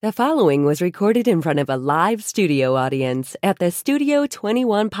The following was recorded in front of a live studio audience at the Studio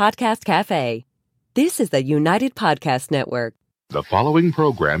 21 Podcast Cafe. This is the United Podcast Network. The following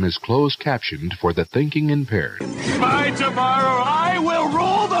program is closed captioned for the thinking impaired. By tomorrow, I will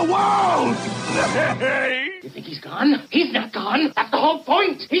rule the world! You think he's gone? He's not gone. That's the whole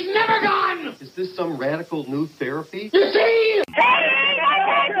point. He's never gone! Is this some radical new therapy? You see?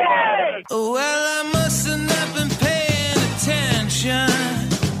 Well, I must have not been paying attention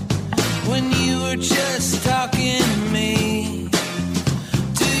when you were just talking to me.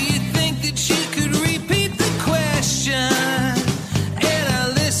 Do you think that you could repeat the question? And I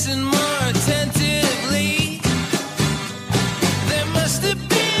listened more attentively. There must have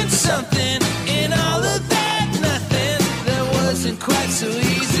been something in all of that nothing that wasn't quite so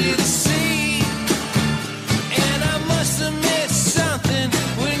easy to see. And I must have missed something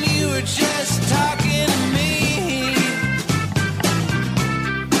when you were just talking to me.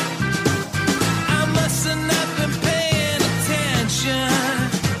 I must have not been paying attention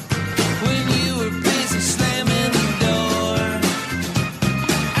when you were busy slamming the door.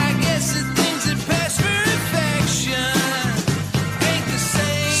 I guess the things that pass for affection ain't the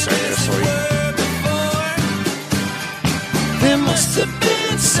same as they were before. There must have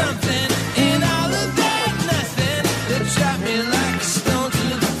been something in all of that nothing that dropped me like a stone to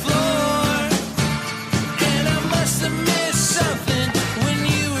the floor. And I must have missed something when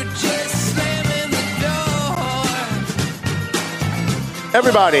you were just slamming the door.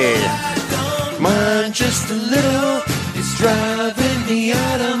 Everybody, I don't mind just a little. It's driving me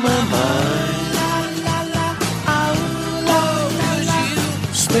out of my mind. Oh, would you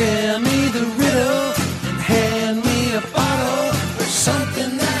spare me the riddle and hand me a bottle or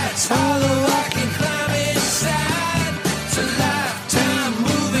something that's hollow I can climb inside? It's a lifetime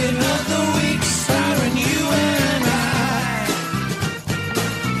movie of the week starring you and I.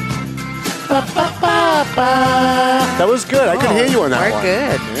 that was good. I could hear you on that one.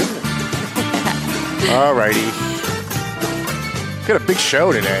 We're good. All righty. Got a big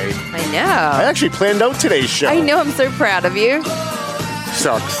show today. I I know. actually planned out today's show. I know. I'm so proud of you.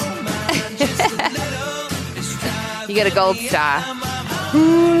 Sucks. You get a gold star.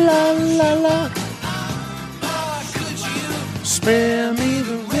 Ooh la la la. Spare me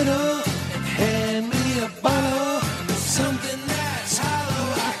the riddle and hand me a bottle of something that's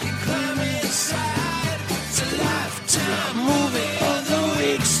hollow I can climb inside. It's a lifetime movie of the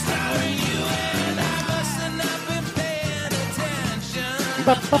week starring you and I. Must have not been paying attention.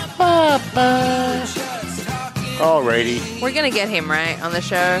 Alrighty. We're gonna get him right on the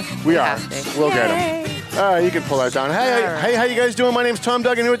show. We are. have to. We'll get Yay. him. You can pull that down. Hey, All right. hey, how you guys doing? My name's Tom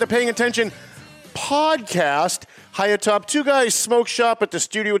Duggan here at the Paying Attention podcast. High atop Two Guys Smoke Shop at the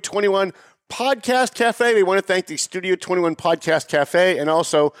Studio 21 Podcast Cafe. We want to thank the Studio 21 Podcast Cafe and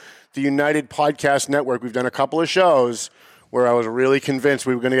also the United Podcast Network. We've done a couple of shows where I was really convinced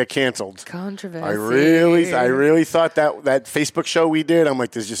we were going to get canceled. Controversy. I really thought that Facebook show we did, I'm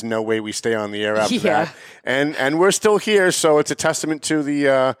like, there's just no way we stay on the air after Yeah. that. And we're still here, so it's a testament to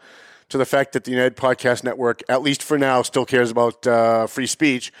the fact that the United Podcast Network, at least for now, still cares about free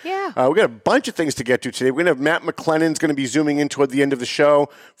speech. Yeah. We got a bunch of things to get to today. We're going to have Matt McLennan's going to be zooming in toward the end of the show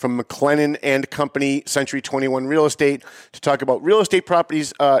from McLennan and Company, Century 21 Real Estate, to talk about real estate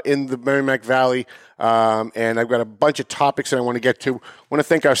properties in the Merrimack Valley. And I've got a bunch of topics that I want to get to. I want to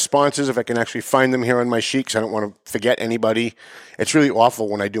thank our sponsors, if I can actually find them here on my sheet, because I don't want to forget anybody. It's really awful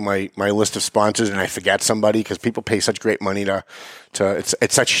when I do my list of sponsors and I forget somebody, because people pay such great money to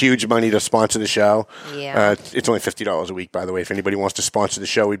it's such huge money to sponsor the show. Yeah. It's only $50 a week, by the way. If anybody wants to sponsor the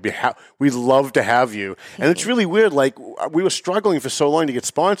show, we'd love to have you. And it's really weird. Like, we were struggling for so long to get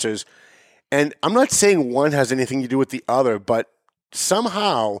sponsors, and I'm not saying one has anything to do with the other, but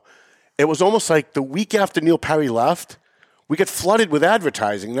somehow it was almost like the week after Neil Perry left, we got flooded with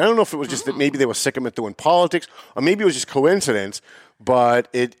advertising. And I don't know if it was just that maybe they were sick of it doing politics, or maybe it was just coincidence, but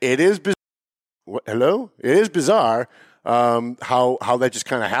it is bizarre. Hello? It is bizarre how that just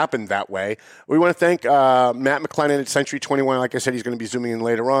kind of happened that way. We want to thank Matt McLennan at Century 21. Like I said, he's going to be zooming in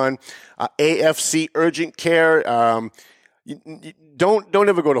later on. AFC Urgent Care. Don't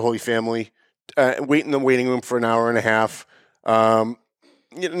ever go to Holy Family. Wait in the waiting room for an hour and a half.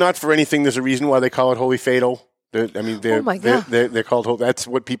 Not for anything. There's a reason why they call it Holy Fatal. Oh my God. They're called. That's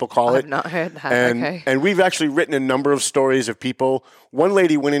what people call it. I've not heard that. And, Okay. and we've actually written a number of stories of people. One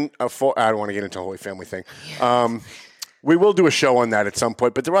lady went in I don't want to get into a Holy Family thing. We will do a show on that at some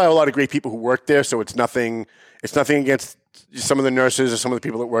point. But there are a lot of great people who work there, so it's nothing against some of the nurses or some of the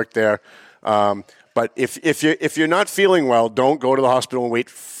people that work there. But if you're not feeling well, don't go to the hospital and wait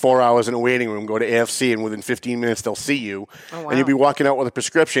 4 hours in a waiting room. Go to AFC, and within 15 minutes they'll see you, and you'll be walking out with a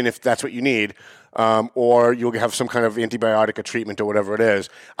prescription if that's what you need, or you'll have some kind of antibiotic or treatment or whatever it is.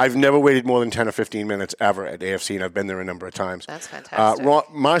 I've never waited more than 10 or 15 minutes ever at AFC, and I've been there a number of times. That's fantastic.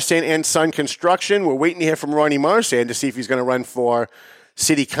 Marsan and Son Construction. We're waiting to hear from Ronnie Marsan to see if he's going to run for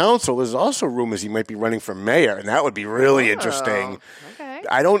city council. There's also rumors he might be running for mayor, and that would be really interesting. Okay.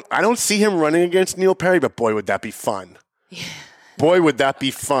 I don't see him running against Neil Perry, but boy, would that be fun. Yeah. Boy, would that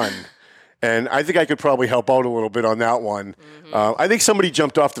be fun. And I think I could probably help out a little bit on that one. Mm-hmm. I think somebody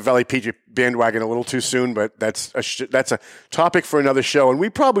jumped off the Valley Patriot bandwagon a little too soon, but that's a topic for another show, and we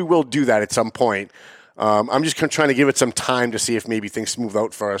probably will do that at some point. I'm just trying to give it some time to see if maybe things smooth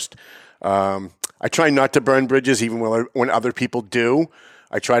out first. I try not to burn bridges even when other people do.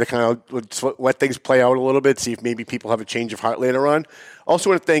 I try to kind of let things play out a little bit, see if maybe people have a change of heart later on. Also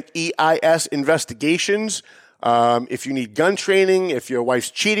want to thank EIS Investigations. If you need gun training, if your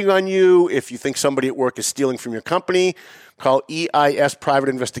wife's cheating on you, if you think somebody at work is stealing from your company, call EIS Private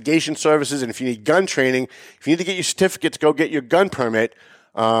Investigation Services. And if you need gun training, if you need to get your certificate to go get your gun permit,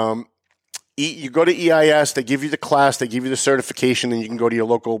 you go to EIS, they give you the class, they give you the certification, and you can go to your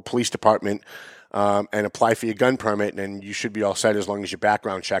local police department and apply for your gun permit, and you should be all set as long as your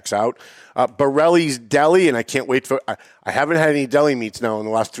background checks out. Borelli's Deli, and I can't wait for I haven't had any deli meats now in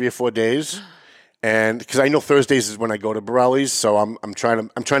the last 3 or 4 days, and because I know Thursdays is when I go to Borelli's, so I'm trying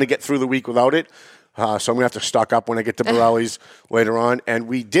to get through the week without it. So I'm gonna have to stock up when I get to Borelli's later on. And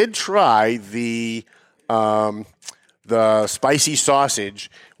we did try the spicy sausage.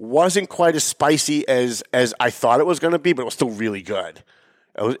 Wasn't quite as spicy as I thought it was going to be, but it was still really good.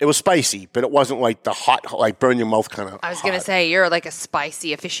 It was spicy, but it wasn't like the hot, like burn your mouth kind of. I was going to say, you're like a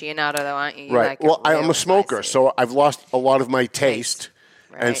spicy aficionado, though, aren't you? Right. Like well, I'm a smoker, so I've lost a lot of my taste.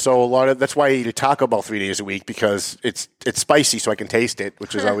 Right. And so that's why I eat a Taco Bell 3 days a week, because it's spicy, so I can taste it,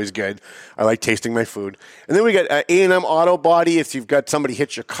 which is always good. I like tasting my food. And then we got A&M Auto Body. If you've got somebody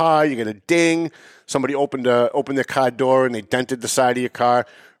hit your car, you get a ding. Somebody opened their car door and they dented the side of your car.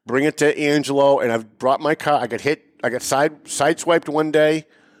 Bring it to Angelo, and I've brought my car. I got sideswiped one day.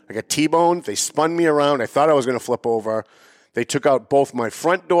 I got T-boned. They spun me around. I thought I was going to flip over. They took out both my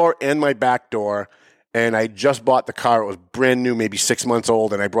front door and my back door, and I just bought the car. It was brand new, maybe 6 months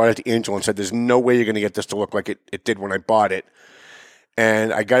old, and I brought it to Angelo and said, there's no way you're going to get this to look like it did when I bought it.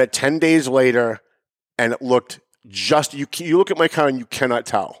 And I got it 10 days later, and it looked just – you look at my car and you cannot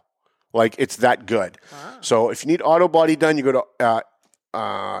tell. Like, it's that good. Wow. So if you need auto body done, you go to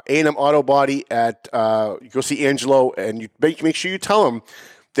A&M Auto Body at you go see Angelo, and you make sure you tell him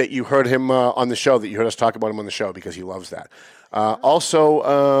that you heard him on the show, that you heard us talk about him on the show, because he loves that.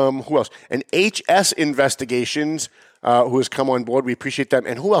 Also, who else? And HS Investigations, who has come on board. We appreciate them.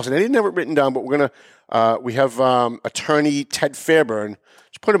 And who else? And I didn't have it written down, but we have attorney Ted Fairburn.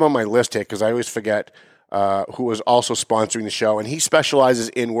 Just put him on my list here, because I always forget. Who is also sponsoring the show, and he specializes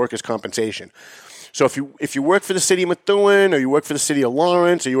in workers' compensation. So if you work for the city of Methuen, or you work for the city of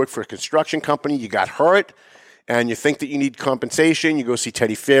Lawrence, or you work for a construction company, you got hurt, and you think that you need compensation, you go see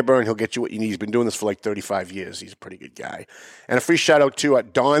Teddy Fairburn. He'll get you what you need. He's been doing this for like 35 years. He's a pretty good guy. And a free shout-out to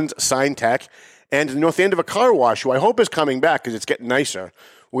Don's Sign Tech and North Andover Car Wash, who I hope is coming back because it's getting nicer.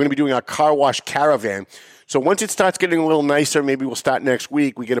 We're going to be doing our car wash caravan. So once it starts getting a little nicer, maybe we'll start next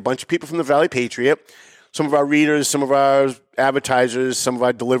week, we get a bunch of people from the Valley Patriot, some of our readers, some of our advertisers, some of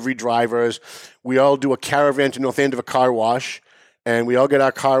our delivery drivers. We all do a caravan to North Andover Car Wash, and we all get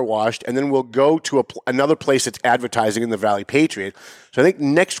our car washed, and then we'll go to another place that's advertising in the Valley Patriot. So I think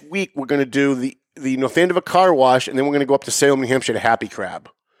next week we're going to do the North Andover Car Wash, and then we're going to go up to Salem, New Hampshire to Happy Crab.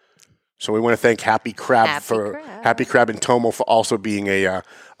 So we want to thank Happy Crab and Tomo for also being a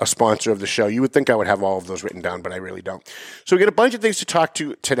sponsor of the show. You would think I would have all of those written down, but I really don't. So we got a bunch of things to talk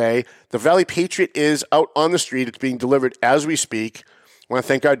to today. The Valley Patriot is out on the street. It's being delivered as we speak. I want to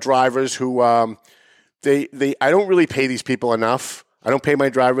thank our drivers who I don't really pay these people enough. I don't pay my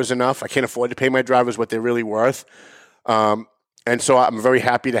drivers enough. I can't afford to pay my drivers what they're really worth. And so I'm very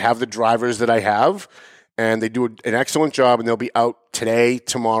happy to have the drivers that I have. And they do an excellent job, and they'll be out today,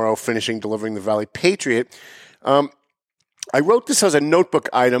 tomorrow, finishing delivering the Valley Patriot. I wrote this as a notebook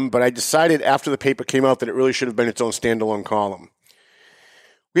item, but I decided after the paper came out that it really should have been its own standalone column.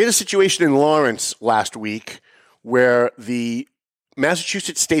 We had a situation in Lawrence last week where the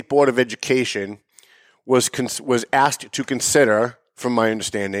Massachusetts State Board of Education was asked to consider, from my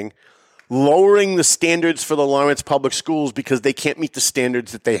understanding, lowering the standards for the Lawrence public schools because they can't meet the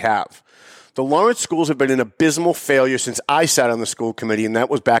standards that they have. The Lawrence schools have been an abysmal failure since I sat on the school committee, and that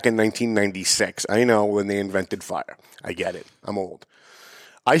was back in 1996. I know, when they invented fire. I get it. I'm old.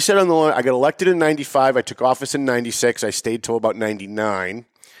 I said on the line, I got elected in 95. I took office in 96. I stayed till about 99.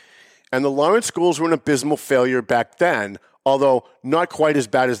 And the Lawrence schools were an abysmal failure back then, although not quite as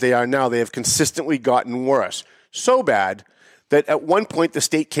bad as they are now. They have consistently gotten worse. So bad that at one point the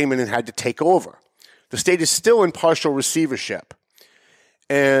state came in and had to take over. The state is still in partial receivership.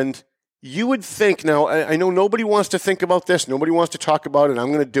 And you would think, now, I know nobody wants to think about this, nobody wants to talk about it, I'm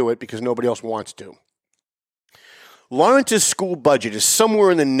going to do it because nobody else wants to. Lawrence's school budget is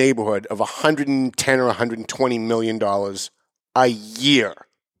somewhere in the neighborhood of $110 or $120 million a year.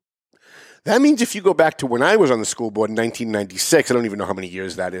 That means if you go back to when I was on the school board in 1996, I don't even know how many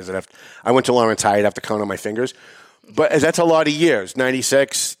years that is. I went to Lawrence High, I'd have to count on my fingers. But that's a lot of years,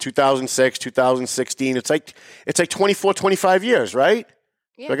 96, 2006, 2016. It's like 24, 25 years, right?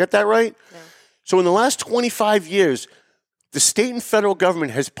 Yeah. Did I get that right? No. So in the last 25 years, the state and federal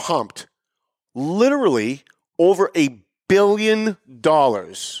government has pumped literally over $1 billion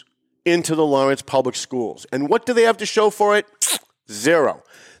into the Lawrence public schools. And what do they have to show for it? Zero.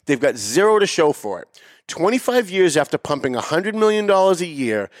 They've got zero to show for it. 25 years after pumping $100 million a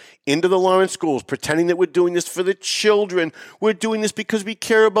year into the Lawrence schools, pretending that we're doing this for the children, we're doing this because we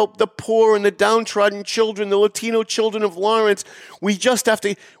care about the poor and the downtrodden children, the Latino children of Lawrence. We just have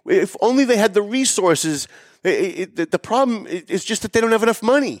to, if only they had the resources. The problem is just that they don't have enough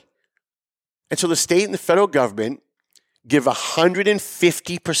money. And so the state and the federal government give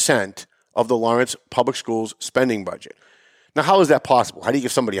 150% of the Lawrence public schools spending budget. Now, how is that possible? How do you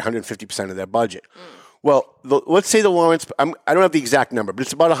give somebody 150% of their budget? Well, let's say the Lawrence, I don't have the exact number, but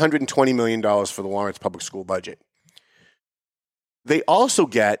it's about $120 million for the Lawrence public school budget. They also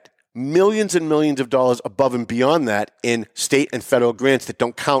get millions and millions of dollars above and beyond that in state and federal grants that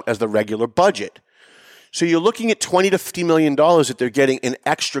don't count as the regular budget. So you're looking at $20 to $50 million that they're getting in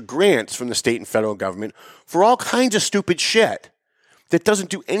extra grants from the state and federal government for all kinds of stupid shit that doesn't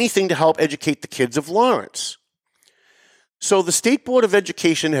do anything to help educate the kids of Lawrence. So the State Board of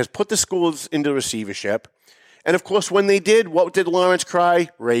Education has put the schools into receivership. And of course, when they did, what did Lawrence cry?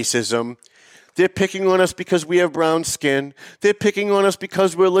 Racism. They're picking on us because we have brown skin. They're picking on us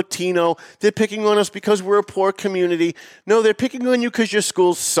because we're Latino. They're picking on us because we're a poor community. No, they're picking on you because your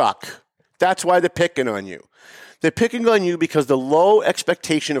schools suck. That's why they're picking on you. They're picking on you because the low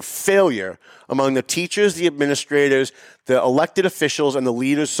expectation of failure among the teachers, the administrators, the elected officials, and the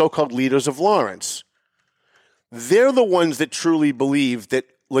leaders, so-called leaders of Lawrence. They're the ones that truly believe that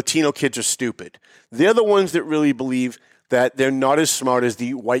Latino kids are stupid. They're the ones that really believe that they're not as smart as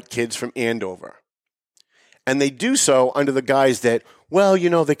the white kids from Andover. And they do so under the guise that, well,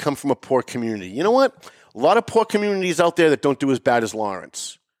 they come from a poor community. You know what? A lot of poor communities out there that don't do as bad as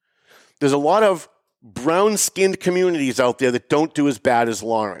Lawrence. There's a lot of brown-skinned communities out there that don't do as bad as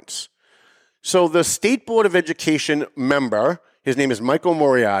Lawrence. So the State Board of Education member, his name is Michael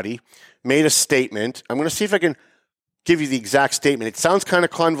Moriarty, made a statement. I'm going to see if I can give you the exact statement. It sounds kind of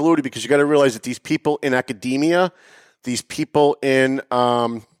convoluted because you got to realize that these people in academia, these people in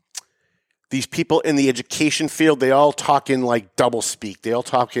the education field, they all talk in like double speak. They all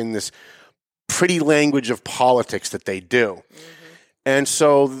talk in this pretty language of politics that they do. Mm-hmm. And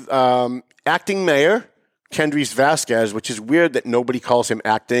so acting mayor, Kendrys Vasquez, which is weird that nobody calls him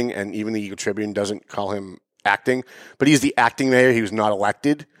acting, and even the Eagle Tribune doesn't call him acting, but he's the acting mayor. He was not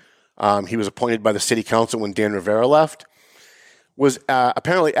elected. He was appointed by the city council when Dan Rivera left, was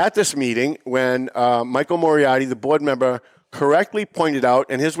apparently at this meeting when Michael Moriarty, the board member, correctly pointed out,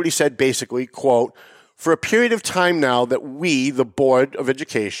 and here's what he said basically, quote, "For a period of time now that we, the Board of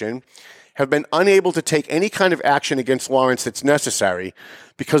Education, have been unable to take any kind of action against Lawrence that's necessary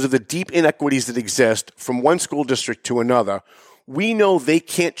because of the deep inequities that exist from one school district to another, we know they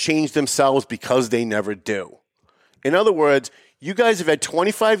can't change themselves because they never do." In other words, you guys have had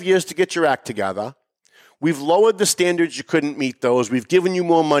 25 years to get your act together. We've lowered the standards. You couldn't meet those. We've given you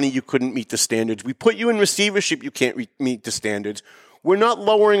more money. You couldn't meet the standards. We put you in receivership. You can't meet the standards. We're not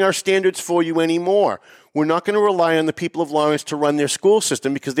lowering our standards for you anymore. We're not going to rely on the people of Lawrence to run their school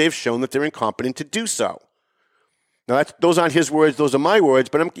system because they've shown that they're incompetent to do so. Now, those aren't his words. Those are my words,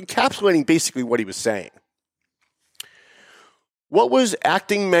 but I'm encapsulating basically what he was saying. What was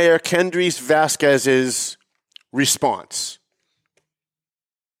acting mayor Kendrys Vasquez's response?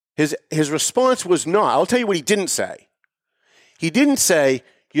 His response was not. I'll tell you what he didn't say. He didn't say,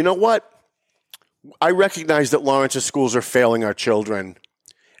 you know what? I recognize that Lawrence's schools are failing our children,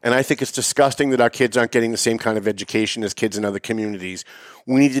 and I think it's disgusting that our kids aren't getting the same kind of education as kids in other communities.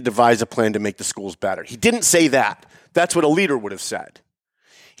 We need to devise a plan to make the schools better. He didn't say that. That's what a leader would have said.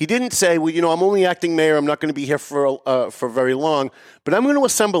 He didn't say, well, I'm only acting mayor. I'm not going to be here for very long, but I'm going to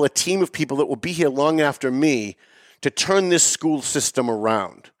assemble a team of people that will be here long after me to turn this school system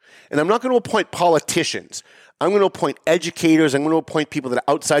around. And I'm not going to appoint politicians. I'm going to appoint educators. I'm going to appoint people that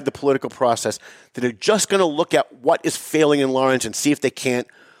are outside the political process that are just going to look at what is failing in Lawrence and see if they can't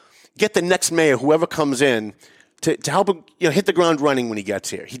get the next mayor, whoever comes in, to help him hit the ground running when he gets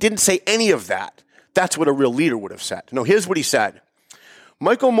here. He didn't say any of that. That's what a real leader would have said. No, here's what he said.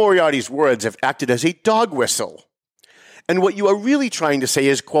 Michael Moriarty's words have acted as a dog whistle. And what you are really trying to say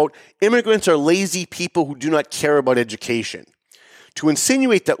is, quote, immigrants are lazy people who do not care about education. To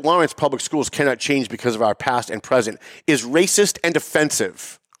insinuate that Lawrence Public Schools cannot change because of our past and present is racist and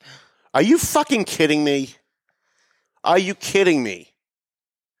offensive. Are you fucking kidding me? Are you kidding me?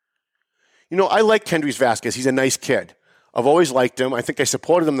 I like Kendrys Vasquez. He's a nice kid. I've always liked him. I think I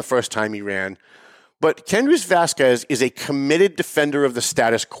supported him the first time he ran. But Kendrys Vasquez is a committed defender of the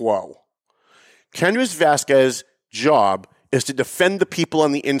status quo. Kendrys Vasquez's job is to defend the people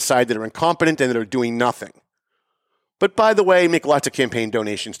on the inside that are incompetent and that are doing nothing. But by the way, make lots of campaign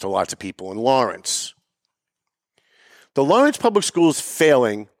donations to lots of people in Lawrence. The Lawrence Public Schools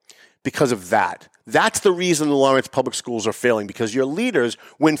failing because of that. That's the reason the Lawrence Public Schools are failing, because your leaders,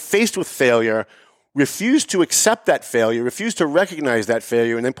 when faced with failure, refuse to accept that failure, refuse to recognize that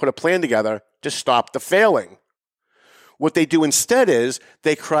failure, and then put a plan together to stop the failing. What they do instead is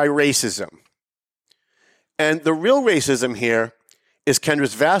they cry racism. And the real racism here is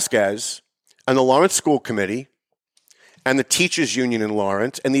Kendrys Vasquez and the Lawrence School Committee and the teachers union in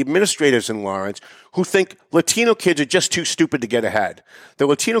Lawrence and the administrators in Lawrence who think Latino kids are just too stupid to get ahead. The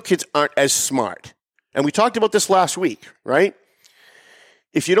Latino kids aren't as smart. And we talked about this last week, right?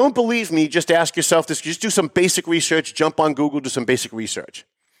 If you don't believe me, just ask yourself this. Just do some basic research. Jump on Google, do some basic research.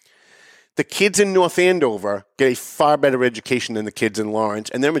 The kids in North Andover get a far better education than the kids in Lawrence,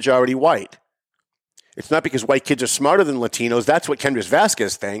 and they're majority white. It's not because white kids are smarter than Latinos. That's what Kendrys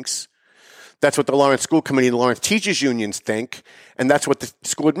Vasquez thinks. That's what the Lawrence School Committee and the Lawrence Teachers Unions think, and that's what the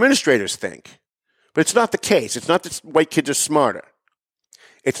school administrators think. But it's not the case. It's not that white kids are smarter.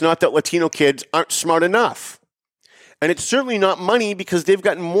 It's not that Latino kids aren't smart enough. And it's certainly not money, because they've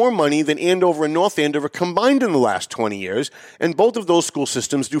gotten more money than Andover and North Andover combined in the last 20 years, and both of those school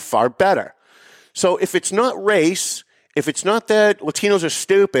systems do far better. So if it's not race, if it's not that Latinos are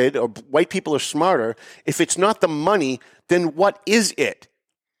stupid or white people are smarter, if it's not the money, then what is it?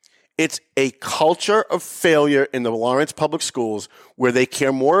 It's a culture of failure in the Lawrence Public Schools where they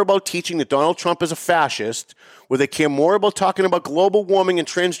care more about teaching that Donald Trump is a fascist, where they care more about talking about global warming and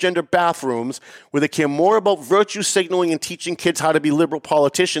transgender bathrooms, where they care more about virtue signaling and teaching kids how to be liberal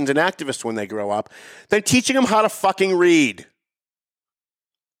politicians and activists when they grow up, than teaching them how to fucking read.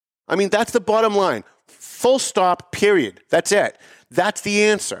 I mean, that's the bottom line. Full stop, period. That's it. That's the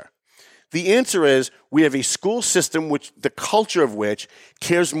answer. The answer is we have a school system which the culture of which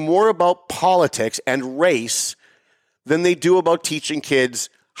cares more about politics and race than they do about teaching kids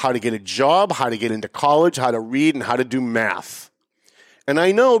how to get a job, how to get into college, how to read, and how to do math. And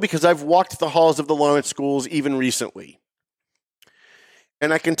I know because I've walked the halls of the Lawrence schools even recently.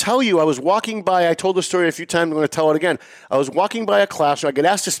 And I can tell you, I was walking by, I told the story a few times, I'm going to tell it again. I was walking by a class, or I got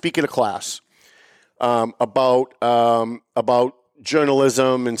asked to speak at a class about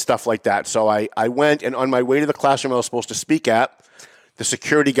journalism and stuff like that. So I went, and on my way to the classroom I was supposed to speak at, the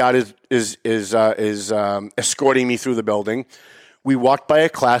security guard is escorting me through the building. We walked by a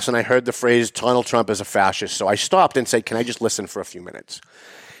class, and I heard the phrase, Donald Trump is a fascist. So I stopped and said, can I just listen for a few minutes?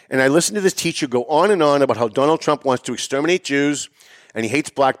 And I listened to this teacher go on and on about how Donald Trump wants to exterminate Jews, and he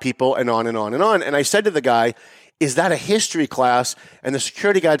hates black people, and on and on and on. And I said to the guy, is that a history class? And the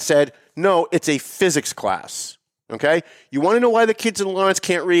security guard said, no, it's a physics class. Okay? You want to know why the kids in Lawrence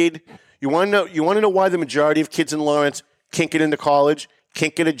can't read? You want to know why the majority of kids in Lawrence can't get into college,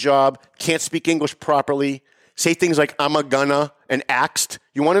 can't get a job, can't speak English properly, say things like I'm a gonna and axed?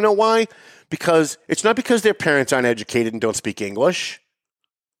 You want to know why? Because it's not because their parents aren't educated and don't speak English.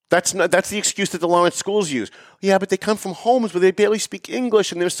 That's the excuse that the Lawrence schools use. Yeah, but they come from homes where they barely speak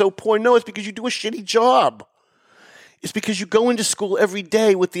English and they're so poor. No, it's because you do a shitty job. It's because you go into school every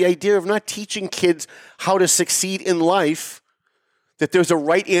day with the idea of not teaching kids how to succeed in life, that there's a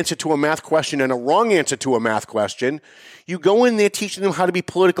right answer to a math question and a wrong answer to a math question. You go in there teaching them how to be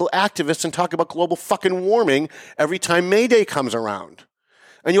political activists and talk about global fucking warming every time May Day comes around.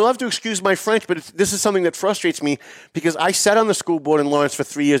 And you'll have to excuse my French, but this is something that frustrates me because I sat on the school board in Lawrence for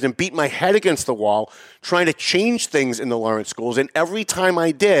 3 years and beat my head against the wall trying to change things in the Lawrence schools. And every time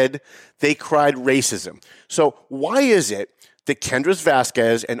I did, they cried racism. So why is it that Kendrys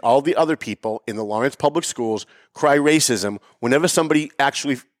Vasquez and all the other people in the Lawrence public schools cry racism whenever somebody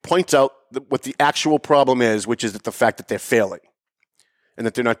actually points out what the actual problem is, which is the fact that they're failing? and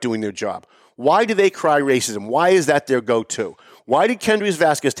that they're not doing their job. Why do they cry racism? Why is that their go-to? Why did Kendrys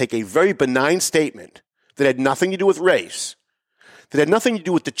Vasquez take a very benign statement that had nothing to do with race, that had nothing to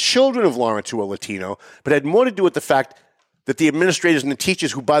do with the children of Lawrence who are Latino, but had more to do with the fact that the administrators and the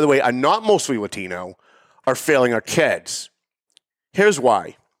teachers, who, by the way, are not mostly Latino, are failing our kids? Here's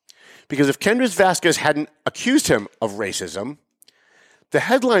why. Because if Kendrys Vasquez hadn't accused him of racism, the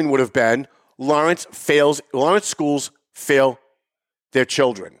headline would have been, Lawrence schools fail their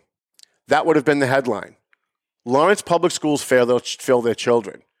children. That would have been the headline. Lawrence public schools fail their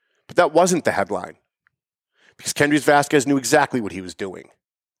children. But that wasn't the headline, because Kendrys Vasquez knew exactly what he was doing.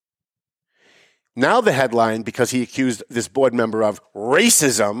 Now the headline, because he accused this board member of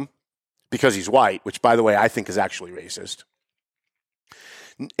racism, because he's white, which, by the way, I think is actually racist.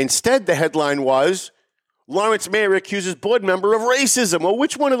 Instead, the headline was, Lawrence mayor accuses board member of racism. Well,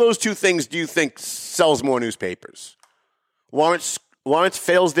 which one of those two things do you think sells more newspapers? Lawrence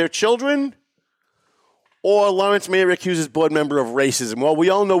fails their children, or Lawrence mayor accuses board member of racism? Well, we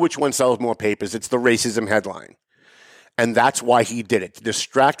all know which one sells more papers. It's the racism headline. And that's why he did it, to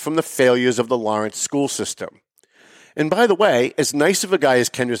distract from the failures of the Lawrence school system. And by the way, as nice of a guy as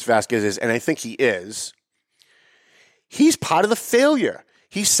Kendrys Vasquez is, and I think he is, he's part of the failure.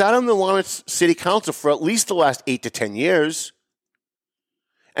 He sat on the Lawrence City Council for at least the last 8 to 10 years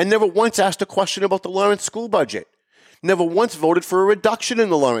and never once asked a question about the Lawrence school budget. Never once voted for a reduction in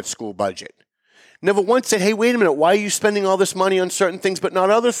the Lawrence school budget. Never once said, hey, wait a minute, why are you spending all this money on certain things but not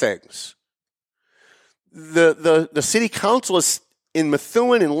other things? The city council is in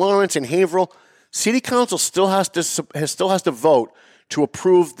Methuen and Lawrence and Haverhill. City council still has to vote to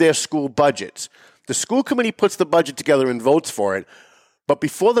approve their school budgets. The school committee puts the budget together and votes for it, but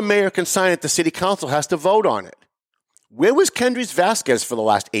before the mayor can sign it, the city council has to vote on it. Where was Kendrys Vasquez for the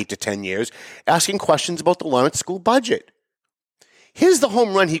last 8 to 10 years asking questions about the Lawrence school budget? Here's the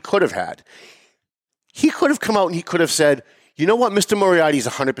home run he could have had. He could have come out and he could have said, you know what, Mr. Moriarty is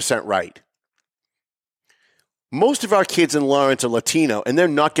 100% right. Most of our kids in Lawrence are Latino, and they're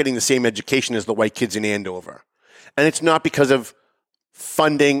not getting the same education as the white kids in Andover. And it's not because of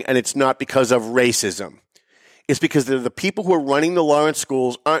funding, and it's not because of racism. It's because the people who are running the Lawrence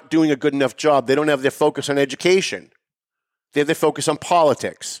schools aren't doing a good enough job. They don't have their focus on education. They have their focus on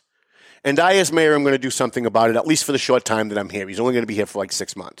politics. And I, as mayor, am going to do something about it, at least for the short time that I'm here. He's only going to be here for like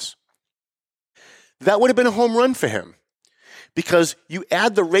 6 months. That would have been a home run for him. Because you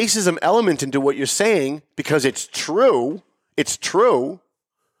add the racism element into what you're saying, because it's true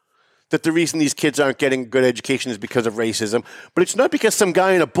that the reason these kids aren't getting good education is because of racism. But it's not because some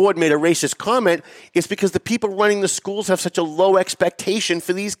guy on a board made a racist comment. It's because the people running the schools have such a low expectation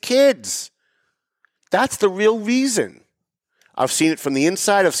for these kids. That's the real reason. I've seen it from the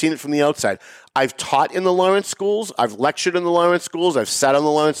inside. I've seen it from the outside. I've taught in the Lawrence schools. I've lectured in the Lawrence schools. I've sat on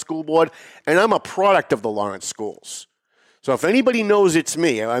the Lawrence school board. And I'm a product of the Lawrence schools. So if anybody knows, it's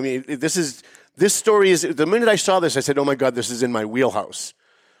me. I mean, this story is, the minute I saw this, I said, oh my God, this is in my wheelhouse.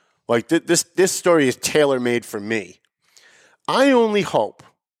 Like this story is tailor-made for me. I only hope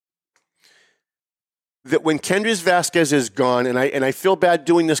that when Kendrys Vasquez is gone, and I feel bad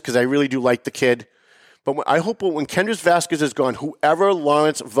doing this because I really do like the kid, but I hope when Kendrys Vasquez is gone, whoever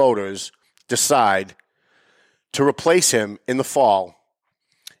Lawrence voters decide to replace him in the fall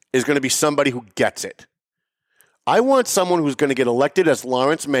is going to be somebody who gets it. I want someone who's going to get elected as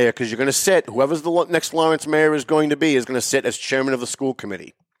Lawrence mayor, because you're going to sit, whoever's the next Lawrence mayor is going to sit as chairman of the school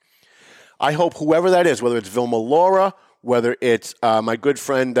committee. I hope whoever that is, whether it's Vilma Laura, whether it's my good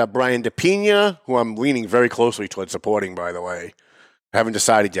friend Brian DePina, who I'm leaning very closely towards supporting, by the way. I haven't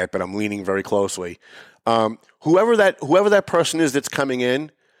decided yet, but I'm leaning very closely. Whoever that person is that's coming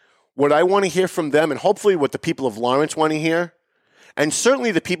in, what I want to hear from them, and hopefully what the people of Lawrence want to hear, and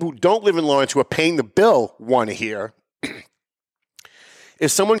certainly the people who don't live in Lawrence who are paying the bill want to hear,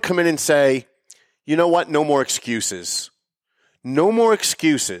 is someone come in and say, you know what, no more excuses. No more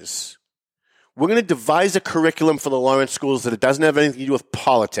excuses. We're going to devise a curriculum for the Lawrence schools that it doesn't have anything to do with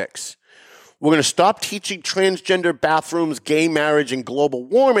politics. We're going to stop teaching transgender bathrooms, gay marriage, and global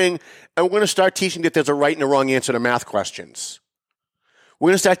warming, and we're going to start teaching that there's a right and a wrong answer to math questions. We're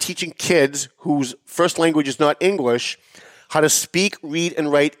going to start teaching kids whose first language is not English how to speak, read,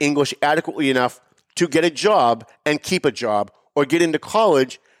 and write English adequately enough to get a job and keep a job, or get into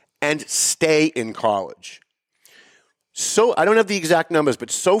college and stay in college. So I don't have the exact numbers,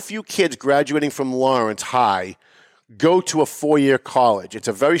 but so few kids graduating from Lawrence High go to a 4-year college. It's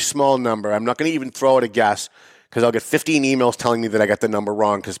a very small number. I'm not going to even throw out a guess, because I'll get 15 emails telling me that I got the number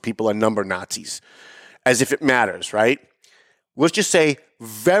wrong because people are number Nazis, as if it matters, right? Let's just say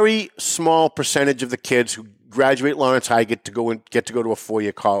very small percentage of the kids who graduate Lawrence High get to go to a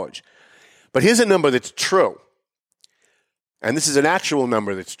 4-year college. But here's a number that's true. And this is an actual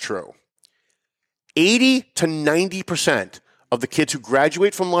number that's true. 80 to 90% of the kids who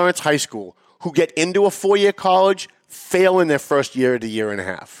graduate from Lawrence High School who get into a 4-year college fail in their first year to year and a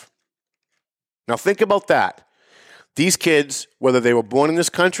half. Now think about that. These kids, whether they were born in this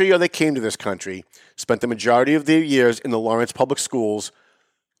country or they came to this country, spent the majority of their years in the Lawrence Public Schools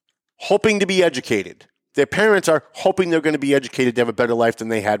hoping to be educated. Their parents are hoping they're going to be educated to have a better life than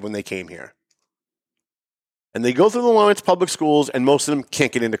they had when they came here. And they go through the Lawrence Public Schools, and most of them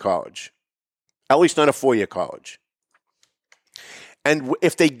can't get into college. At least not a 4-year college. And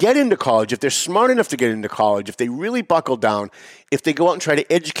if they get into college, if they're smart enough to get into college, if they really buckle down, if they go out and try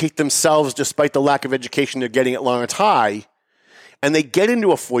to educate themselves despite the lack of education they're getting at Lawrence High, and they get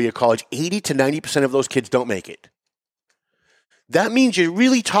into a 4-year college, 80 to 90% of those kids don't make it. That means you're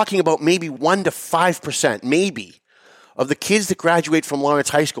really talking about maybe 1 to 5%, maybe, of the kids that graduate from Lawrence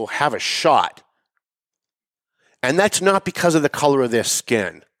High School have a shot. And that's not because of the color of their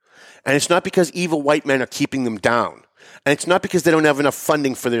skin. And it's not because evil white men are keeping them down. And it's not because they don't have enough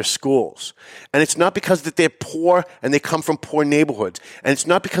funding for their schools. And it's not because that they're poor and they come from poor neighborhoods. And it's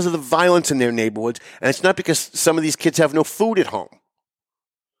not because of the violence in their neighborhoods. And it's not because some of these kids have no food at home.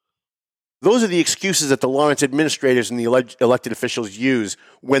 Those are the excuses that the Lawrence administrators and the elected officials use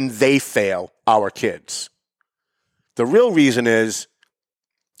when they fail our kids. The real reason is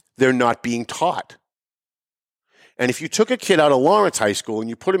they're not being taught. And if you took a kid out of Lawrence High School and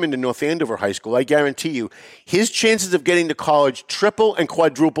you put him into North Andover High School, I guarantee you, his chances of getting to college triple and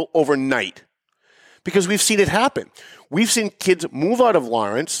quadruple overnight. Because we've seen it happen. We've seen kids move out of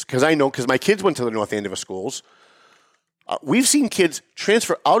Lawrence, because my kids went to the North Andover schools. We've seen kids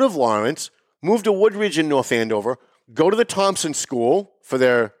transfer out of Lawrence, move to Woodridge in North Andover, go to the Thompson School for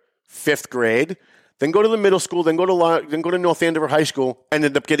their 5th grade, then go to the middle school, then go to North Andover High School, and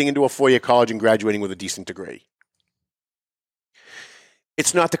end up getting into a 4-year college and graduating with a decent degree.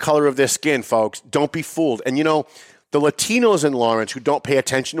 It's not the color of their skin, folks. Don't be fooled. And the Latinos in Lawrence who don't pay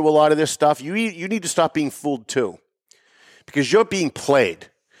attention to a lot of this stuff, you need to stop being fooled too. Because you're being played.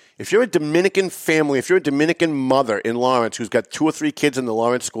 If you're a Dominican family, if you're a Dominican mother in Lawrence who's got 2 or 3 kids in the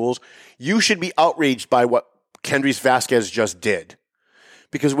Lawrence schools, you should be outraged by what Kendrys Vasquez just did.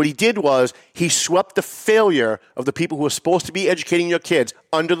 Because what he did was he swept the failure of the people who are supposed to be educating your kids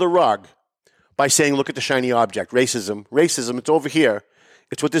under the rug by saying, look at the shiny object, racism, it's over here.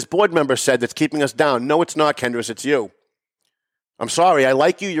 It's what this board member said that's keeping us down. No, it's not, Kendrys, it's you. I'm sorry, I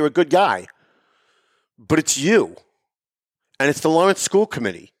like you, you're a good guy. But it's you. And it's the Lawrence School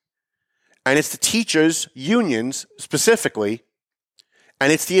Committee. And it's the teachers' unions specifically.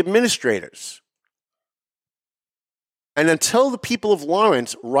 And it's the administrators. And until the people of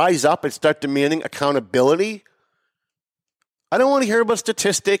Lawrence rise up and start demanding accountability, I don't want to hear about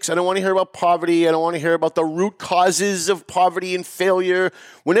statistics. I don't want to hear about poverty. I don't want to hear about the root causes of poverty and failure.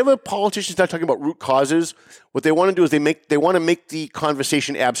 Whenever politicians start talking about root causes, what they want to do is they want to make the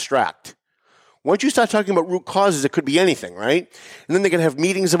conversation abstract. Once you start talking about root causes, it could be anything, right? And then they're going to have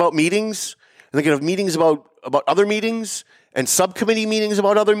meetings about meetings, and they're going to have meetings about other meetings, and subcommittee meetings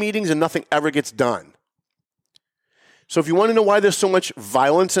about other meetings, and nothing ever gets done. So if you want to know why there's so much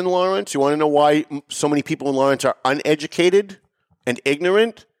violence in Lawrence, you want to know why so many people in Lawrence are uneducated and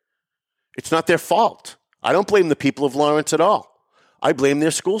ignorant, it's not their fault. I don't blame the people of Lawrence at all. I blame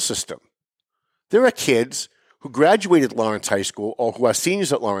their school system. There are kids who graduated Lawrence High School or who are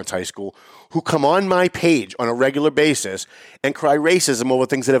seniors at Lawrence High School who come on my page on a regular basis and cry racism over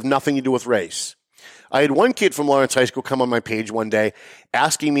things that have nothing to do with race. I had one kid from Lawrence High School come on my page one day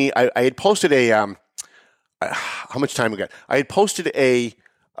asking me, I had posted a, how much time we got? I had posted a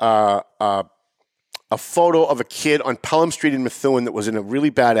photo of a kid on Pelham Street in Methuen that was in a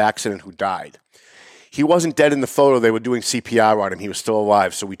really bad accident who died. He wasn't dead in the photo. They were doing CPR on him. He was still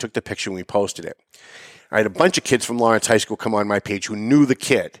alive. So we took the picture and we posted it. I had a bunch of kids from Lawrence High School come on my page who knew the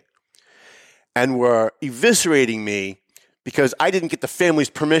kid and were eviscerating me because I didn't get the family's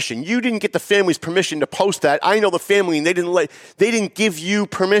permission. You didn't get the family's permission to post that. I know the family and they didn't give you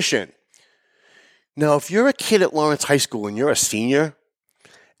permission. Now, if you're a kid at Lawrence High School and you're a senior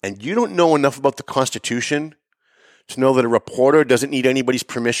and you don't know enough about the Constitution to know that a reporter doesn't need anybody's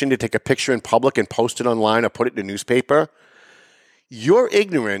permission to take a picture in public and post it online or put it in a newspaper, you're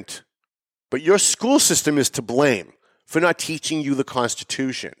ignorant, but your school system is to blame for not teaching you the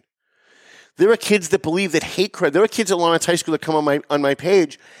Constitution. There are kids that believe that hate crime, there are kids at Lawrence High School that come on my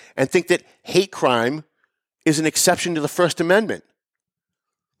page and think that hate crime is an exception to the First Amendment,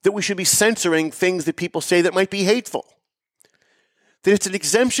 that we should be censoring things that people say that might be hateful, that it's an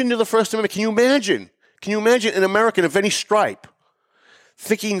exemption to the First Amendment. Can you imagine Can you imagine an American of any stripe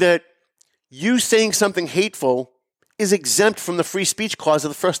thinking that you saying something hateful is exempt from the free speech clause of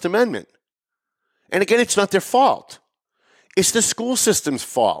the First Amendment? And again, it's not their fault. It's the school system's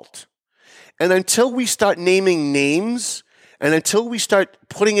fault. And until we start naming names, and until we start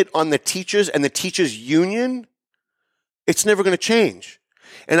putting it on the teachers and the teachers' union, it's never going to change.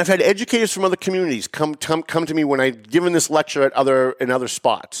 And I've had educators from other communities come to me when I've given this lecture in other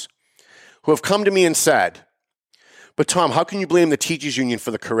spots, who have come to me and said, but Tom, how can you blame the teachers' union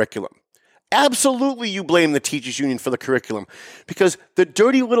for the curriculum? Absolutely, you blame the teachers' union for the curriculum, because the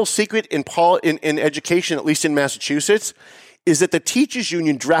dirty little secret in education, at least in Massachusetts, is that the teachers'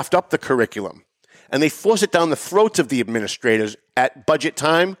 union draft up the curriculum, and they force it down the throats of the administrators at budget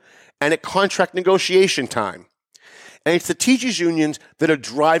time and at contract negotiation time. And it's the teachers' unions that are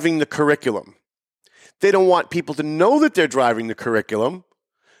driving the curriculum. They don't want people to know that they're driving the curriculum,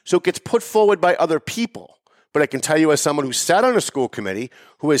 so it gets put forward by other people. But I can tell you, as someone who sat on a school committee,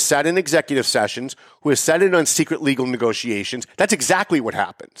 who has sat in executive sessions, who has sat in on secret legal negotiations, that's exactly what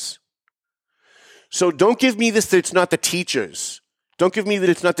happens. So don't give me this that it's not the teachers. Don't give me that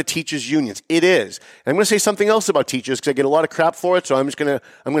it's not the teachers' unions. It is. And I'm going to say something else about teachers because I get a lot of crap for it, so I'm going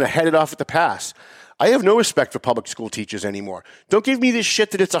to head it off at the pass. I have no respect for public school teachers anymore. Don't give me this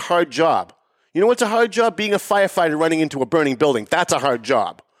shit that it's a hard job. You know what's a hard job? Being a firefighter running into a burning building. That's a hard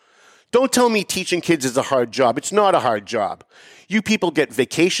job. Don't tell me teaching kids is a hard job. It's not a hard job. You people get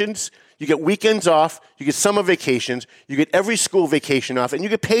vacations, you get weekends off, you get summer vacations, you get every school vacation off, and you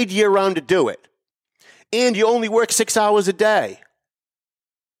get paid year-round to do it. And you only work 6 hours a day.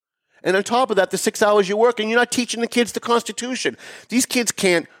 And on top of that, the 6 hours you work, and you're not teaching the kids the Constitution. These kids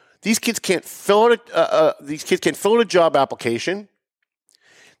can't fill out a job application.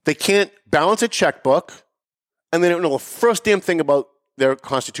 They can't balance a checkbook, and they don't know the first damn thing about their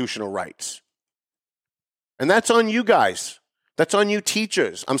constitutional rights. And that's on you guys. That's on you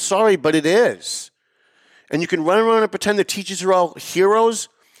teachers. I'm sorry, but it is. And you can run around and pretend the teachers are all heroes.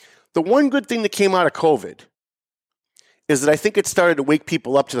 The one good thing that came out of COVID is that I think it started to wake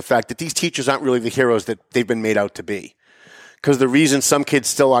people up to the fact that these teachers aren't really the heroes that they've been made out to be. Because the reason some kids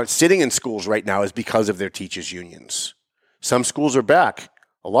still aren't sitting in schools right now is because of their teachers' unions. Some schools are back.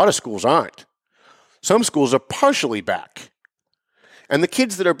 A lot of schools aren't. Some schools are partially back. And the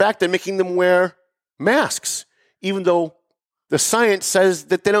kids that are back, they're making them wear masks, even though the science says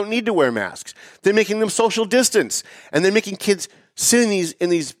that they don't need to wear masks. They're making them social distance, and they're making kids sit in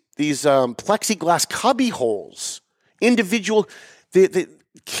these plexiglass cubby holes. The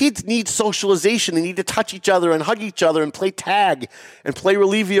kids need socialization. They need to touch each other and hug each other and play tag and play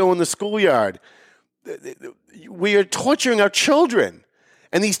Relivio in the schoolyard. We are torturing our children,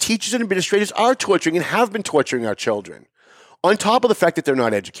 and these teachers and administrators are torturing and have been torturing our children, on top of the fact that they're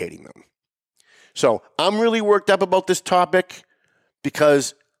not educating them. So I'm really worked up about this topic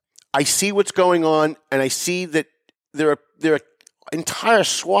because I see what's going on, and I see that there are entire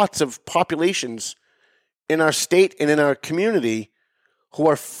swaths of populations in our state and in our community who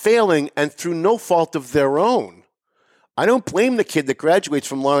are failing, and through no fault of their own. I don't blame the kid that graduates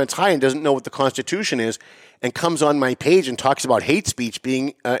from Lawrence High and doesn't know what the Constitution is and comes on my page and talks about hate speech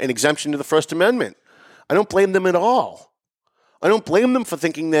being an exemption to the First Amendment. I don't blame them at all. I don't blame them for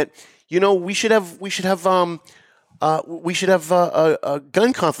thinking that, we should have gun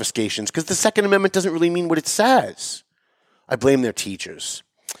confiscations because the Second Amendment doesn't really mean what it says. I blame their teachers.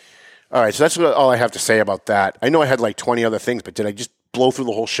 All right, so that's all I have to say about that. I know I had like 20 other things, but did I just blow through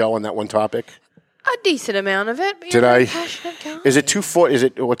the whole show on that one topic? A decent amount of it. But did I? Passionate guy. Is it 2:40? Is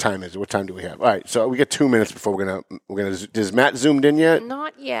it? What time is it? What time do we have? All right, so we get 2 minutes before we're gonna. Is Matt zoomed in yet?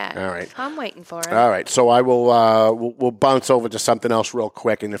 Not yet. All right. I'm waiting for it. All right, so I will. We'll bounce over to something else real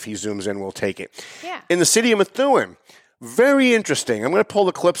quick, and if he zooms in, we'll take it. Yeah. In the city of Methuen, very interesting. I'm going to pull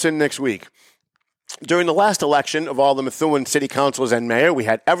the clips in next week. During the last election of all the Methuen city councilors and mayor, we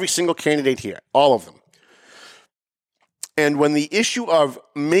had every single candidate here, all of them. And when the issue of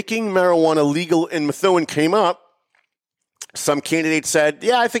making marijuana legal in Methuen came up, some candidates said,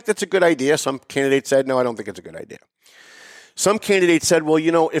 yeah, I think that's a good idea. Some candidates said, no, I don't think it's a good idea. Some candidates said,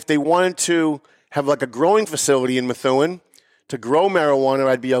 well, if they wanted to have like a growing facility in Methuen to grow marijuana,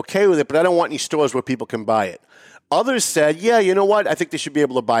 I'd be okay with it, but I don't want any stores where people can buy it. Others said, yeah, you know what? I think they should be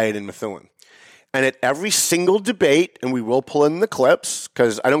able to buy it in Methuen. And at every single debate, and we will pull in the clips,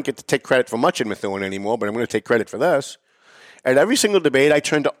 because I don't get to take credit for much in Methuen anymore, but I'm going to take credit for this. At every single debate, I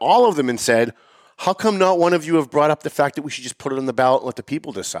turned to all of them and said, how come not one of you have brought up the fact that we should just put it on the ballot and let the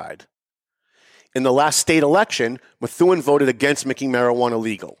people decide? In the last state election, Methuen voted against making marijuana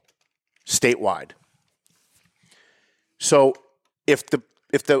legal statewide. So if the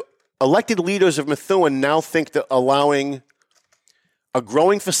elected leaders of Methuen now think that allowing a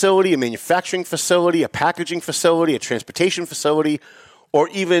growing facility, a manufacturing facility, a packaging facility, a transportation facility, or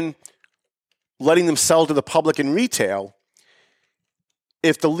even letting them sell to the public in retail,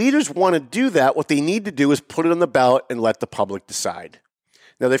 if the leaders want to do that, what they need to do is put it on the ballot and let the public decide.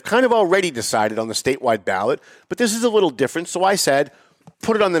 Now, they've kind of already decided on the statewide ballot, but this is a little different, so I said,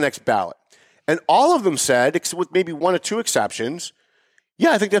 put it on the next ballot. And all of them said, except with maybe one or two exceptions,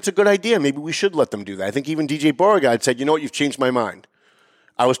 yeah, I think that's a good idea. Maybe we should let them do that. I think even DJ Beauregard said, you know what, you've changed my mind.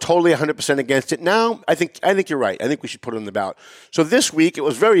 I was totally 100% against it. Now, I think you're right. I think we should put it on the ballot. So this week, it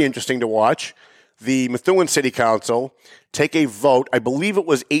was very interesting to watch the Methuen City Council take a vote, I believe it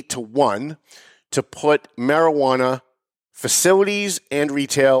was 8-1, to put marijuana facilities and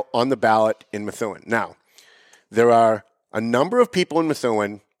retail on the ballot in Methuen. Now, there are a number of people in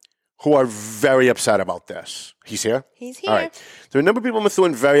Methuen who are very upset about this. He's here? He's here. All right. There are a number of people in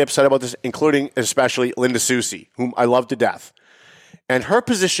Methuen very upset about this, including especially Linda Susie, whom I love to death. And her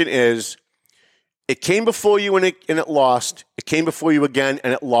position is, it came before you and it lost. It came before you again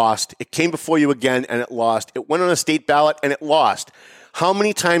and it lost. It came before you again and it lost. It went on a state ballot and it lost. How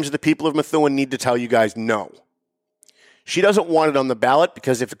many times do the people of Methuen need to tell you guys no? She doesn't want it on the ballot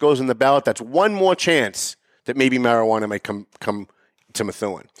because if it goes on the ballot, that's one more chance that maybe marijuana may come to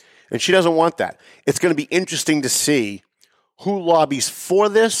Methuen. And she doesn't want that. It's going to be interesting to see who lobbies for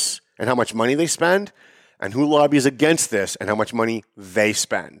this and how much money they spend, and who lobbies against this and how much money they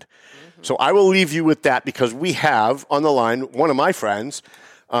spend. So I will leave you with that because we have on the line one of my friends.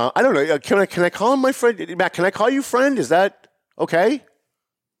 I don't know. Can I call him my friend? Matt, can I call you friend? Is that okay?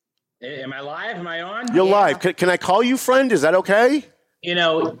 Am I live? Am I on? You're live. Can I call you friend? Is that okay? You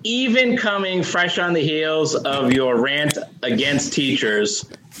know, even coming fresh on the heels of your rant against teachers,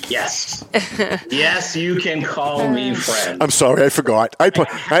 yes. Yes, you can call me friend. I'm sorry, I forgot. I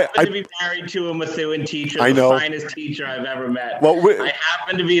happen to be married to a Methuen teacher, I know. The finest teacher I've ever met. Well, I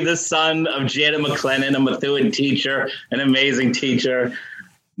happen to be the son of Janet McLennan, a Methuen teacher, an amazing teacher.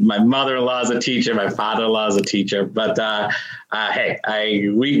 My mother-in-law is a teacher. My father-in-law is a teacher. But hey,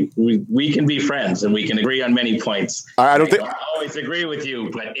 we can be friends and we can agree on many points. I don't always agree with you,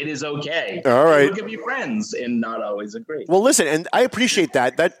 but it is okay. All right, we can be friends and not always agree. Well, listen, and I appreciate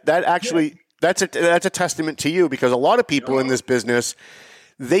that. That actually that's a testament to you because a lot of people in this business,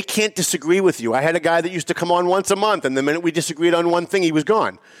 they can't disagree with you. I had a guy that used to come on once a month, and the minute we disagreed on one thing, he was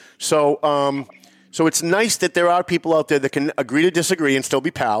gone. So it's nice that there are people out there that can agree to disagree and still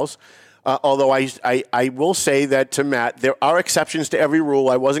be pals. Although I will say that to Matt, there are exceptions to every rule.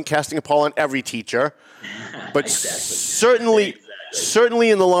 I wasn't casting a poll on every teacher, but certainly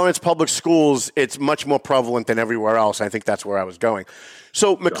in the Lawrence Public Schools, it's much more prevalent than everywhere else. I think that's where I was going.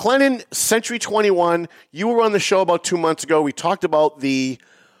 So McLennan, Century 21, you were on the show about 2 months ago. We talked about the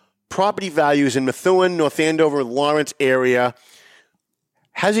property values in Methuen, North Andover, Lawrence area.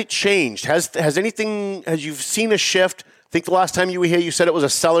 Has it changed? Has you seen a shift? I think the last time you were here, you said it was a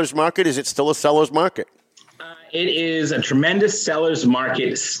seller's market. Is it still a seller's market? It is a tremendous seller's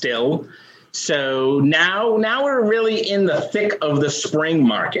market still. So now we're really in the thick of the spring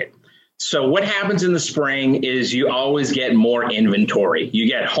market. So what happens in the spring is you always get more inventory. You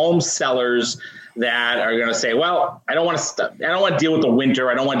get home sellers that are going to say, well, I don't want to deal with the winter.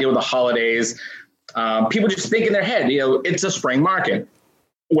 I don't want to deal with the holidays. People just think in their head, it's a spring market.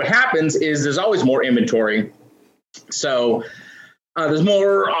 What happens is there's always more inventory. So there's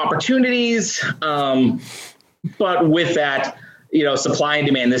more opportunities. But with that, supply and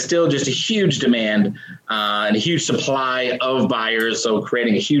demand, there's still just a huge demand and a huge supply of buyers. So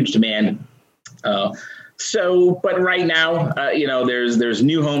creating a huge demand. But right now, there's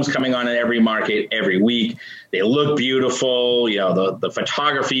new homes coming on in every market every week. They look beautiful. The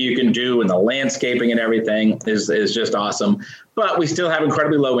photography you can do and the landscaping and everything is just awesome. But we still have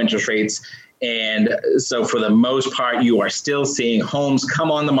incredibly low interest rates. And so for the most part, you are still seeing homes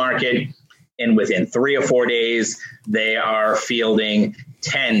come on the market. And within 3 or 4 days, they are fielding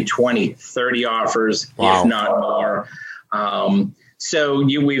 10, 20, 30 offers, if not more. So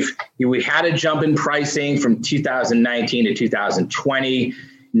we had a jump in pricing from 2019 to 2020.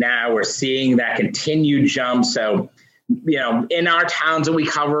 Now we're seeing that continued jump. So, in our towns that we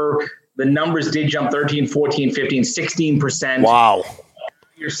cover, the numbers did jump 13, 14, 15, 16%. Wow.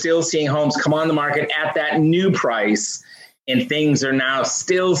 You're still seeing homes come on the market at that new price, and things are now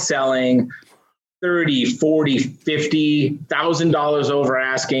still selling $30,000, $40,000, $50,000 over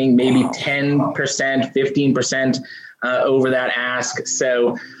asking, maybe 10%, 15% over that ask.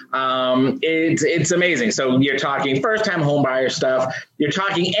 So it's amazing. So you're talking first-time home buyer stuff. You're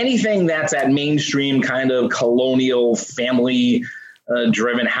talking anything that's at mainstream kind of colonial family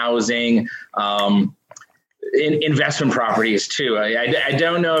driven housing, investment properties too. I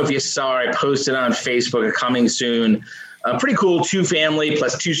don't know if you saw, I posted on Facebook, coming soon, a pretty cool 2-family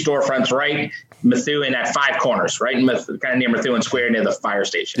plus 2 storefronts, right? Methuen at 5 Corners, right? Kind of near Methuen Square, near the fire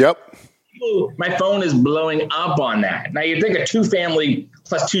station. Yep. My phone is blowing up on that. Now, you'd think a 2-family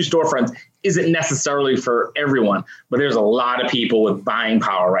plus 2 storefronts isn't necessarily for everyone, but there's a lot of people with buying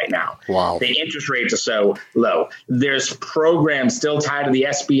power right now. Wow. The interest rates are so low. There's programs still tied to the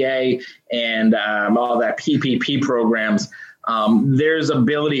SBA and all that PPP programs. There's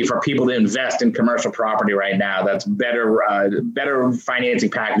ability for people to invest in commercial property right now. That's better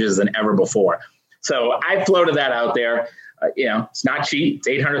financing packages than ever before. So I floated that out there. It's not cheap. It's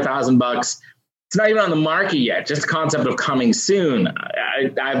 $800,000. It's not even on the market yet. Just the concept of coming soon.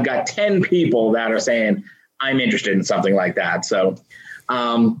 I've got 10 people that are saying I'm interested in something like that. So,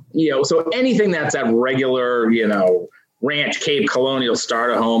 so anything that's at regular, ranch, Cape, colonial,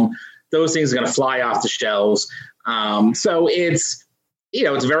 starter home, those things are going to fly off the shelves. So it's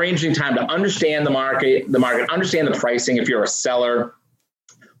a very interesting time to understand the market, understand the pricing. If you're a seller,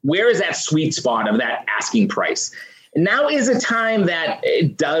 where is that sweet spot of that asking price? And now is a time that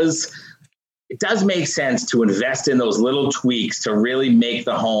it does make sense to invest in those little tweaks to really make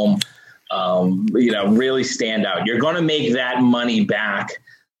the home, really stand out. You're going to make that money back,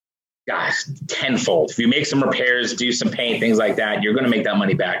 gosh, tenfold. If you make some repairs, do some paint, things like that, you're going to make that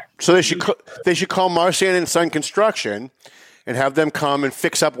money back. So they should call Marsan and Son Construction and have them come and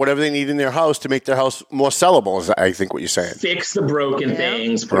fix up whatever they need in their house to make their house more sellable, is I think what you're saying. Fix the broken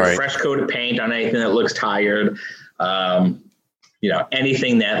things, put a fresh coat of paint on anything that looks tired.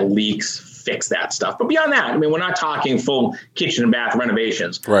 Anything that leaks, fix that stuff. But beyond that, we're not talking full kitchen and bath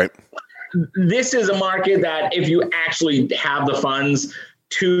renovations. Right. This is a market that if you actually have the funds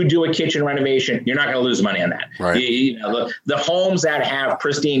to do a kitchen renovation, you're not going to lose money on that. Right. The homes that have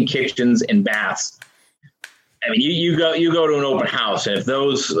pristine kitchens and baths, you go to an open house, and if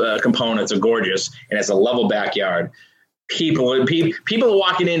those components are gorgeous and it's a level backyard, people are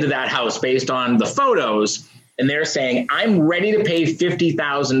walking into that house based on the photos, and they're saying, I'm ready to pay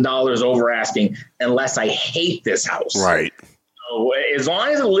 $50,000 over asking unless I hate this house. Right. So as long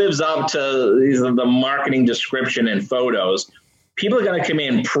as it lives up to the marketing description and photos, people are going to come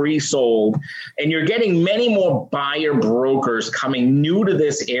in pre-sold, and you're getting many more buyer brokers coming new to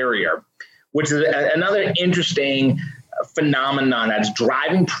this area, which is another interesting phenomenon that's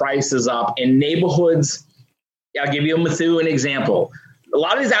driving prices up in neighborhoods. I'll give you a Methuen example. A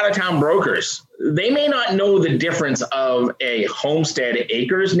lot of these out-of-town brokers, they may not know the difference of a Homestead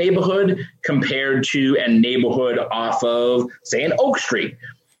Acres neighborhood compared to a neighborhood off of, say, an Oak Street,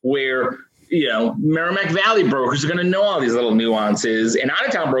 where, Merrimack Valley brokers are going to know all these little nuances, and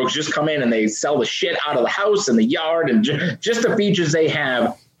out-of-town brokers just come in and they sell the shit out of the house and the yard and just the features they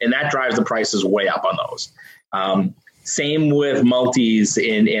have, and that drives the prices way up on those. Same with multis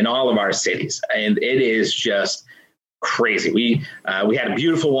in all of our cities, and it is just crazy. We had a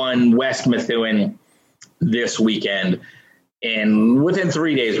beautiful one, West Methuen, this weekend, and within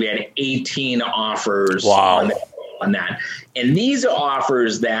 3 days we had 18 offers. Wow. on that. And these are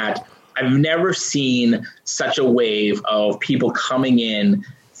offers that I've never seen such a wave of people coming in,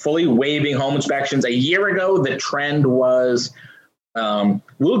 fully waiving home inspections. A year ago, the trend was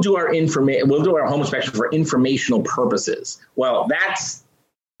we'll do our home inspection for informational purposes. Well, that's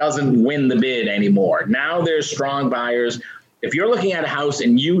doesn't win the bid anymore. Now there's strong buyers. If you're looking at a house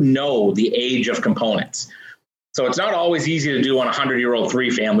and the age of components, so it's not always easy to do on a 100-year-old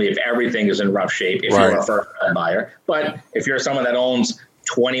 3-family if everything is in rough shape, if you're a first-time buyer. But if you're someone that owns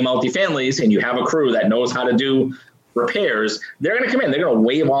 20 multifamilies and you have a crew that knows how to do repairs, they're going to come in. They're going to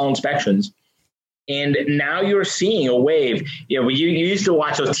waive all inspections. And now you're seeing a wave. You used to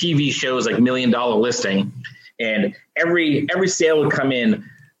watch those TV shows like $1 Million Listing, and every sale would come in,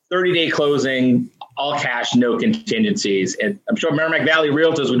 30-day closing, all cash, no contingencies. And I'm sure Merrimack Valley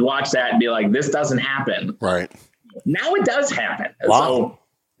realtors would watch that and be like, this doesn't happen. Right. Now it does happen. Wow.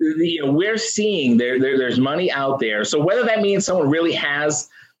 So we're seeing there's money out there. So whether that means someone really has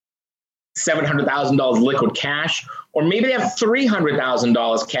 $700,000 liquid cash, or maybe they have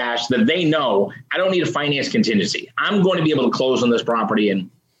 $300,000 cash that they know, I don't need a finance contingency. I'm going to be able to close on this property in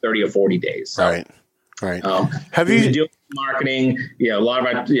 30 or 40 days. So, right. Have you doing marketing? A lot of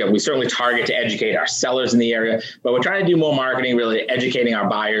our, we certainly target to educate our sellers in the area, but we're trying to do more marketing, really educating our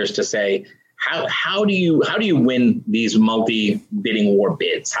buyers to say, how do you win these multi-bidding war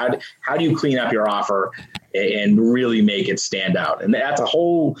bids? How do you clean up your offer and really make it stand out? And that's a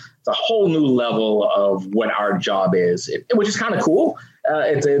whole new level of what our job is, which is kind of cool.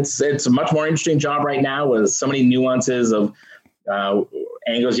 It's a much more interesting job right now with so many nuances of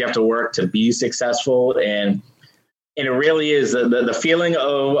angles you have to work to be successful. And it really is the feeling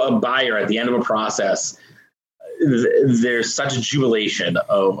of a buyer at the end of a process. There's such a jubilation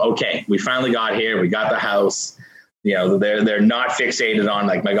of, okay, we finally got here. We got the house. They're not fixated on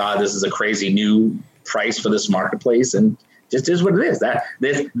like, my God, this is a crazy new price for this marketplace. And just is what it is.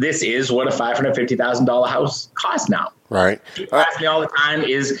 This is what a $550,000 house costs now. Right. People ask me all the time,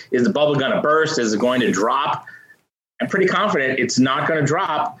 is the bubble going to burst? Is it going to drop? I'm pretty confident it's not going to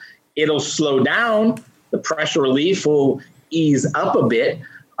drop. It'll slow down. The pressure relief will ease up a bit.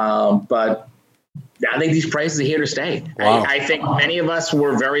 But I think these prices are here to stay. Wow. I think many of us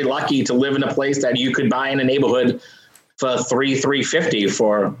were very lucky to live in a place that you could buy in a neighborhood for $350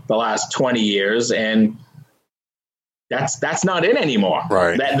 for the last 20 years. And that's not it anymore.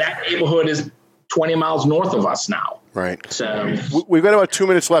 Right. That neighborhood is 20 miles north of us now. Right. So we've got about 2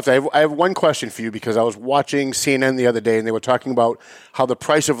 minutes left. I have one question for you because I was watching CNN the other day and they were talking about how the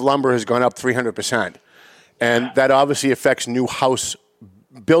price of lumber has gone up 300%. And that obviously affects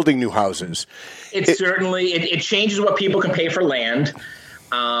building new houses. It changes what people can pay for land.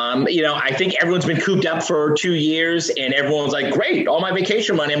 I think everyone's been cooped up for 2 years and everyone's like, great, all my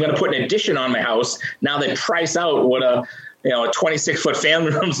vacation money, I'm going to put an addition on my house. Now they price out what a 26-foot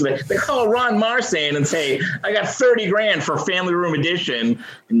family room. So they call Ron Marsan and say, I got $30,000 for a family room addition.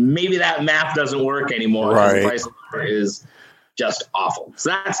 And maybe that math doesn't work anymore. Right. The price is just awful. So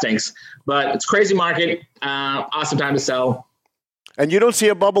that stinks, but it's a crazy market. Awesome time to sell. And you don't see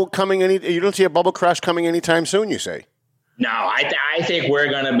a bubble crash coming anytime soon, you say? No, I think we're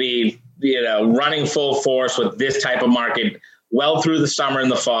going to be, running full force with this type of market well through the summer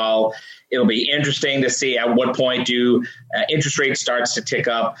and the fall. It'll be interesting to see at what point do interest rates starts to tick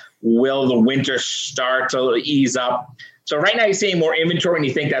up. Will the winter start to ease up? So right now you're seeing more inventory and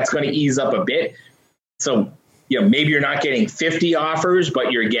you think that's going to ease up a bit. So, maybe you're not getting 50 offers,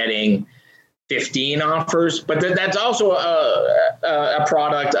 but you're getting 15 offers. But that's also a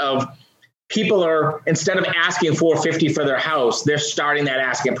product of people are, instead of asking $450 for their house, they're starting that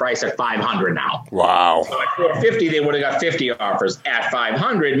asking price at $500 now. Wow. So at $450, they would have got 50 offers. At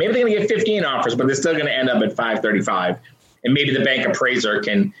 $500, maybe they're going to get 15 offers, but they're still going to end up at $535. And maybe the bank appraiser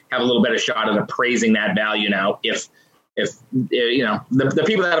can have a little better shot at appraising that value now. If the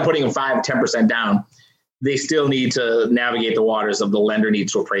people that are putting 5-10% down, they still need to navigate the waters of the lender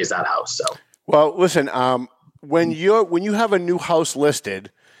needs to appraise that house. So, well, listen, when you have a new house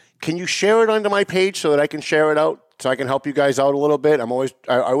listed, can you share it onto my page so that I can share it out, so I can help you guys out a little bit? I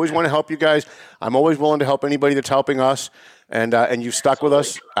always want to help you guys. I'm always willing to help anybody that's helping us, and you've stuck with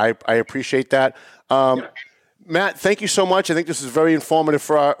us. I appreciate that. Matt, thank you so much. I think this is very informative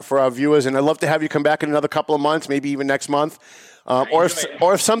for our viewers, and I'd love to have you come back in another couple of months, maybe even next month. Or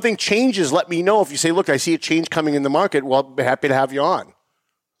if something changes, let me know. If you say, look, I see a change coming in the market, well, I'll be happy to have you on.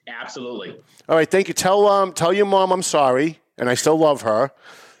 Absolutely. All right, thank you. Tell your mom I'm sorry, and I still love her.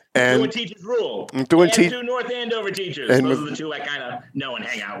 And doing Teachers Rule. I'm doing two North Andover teachers. Those are the two I kind of know and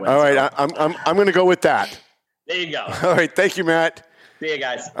hang out with. All right, I'm going to go with that. There you go. All right, thank you, Matt. See you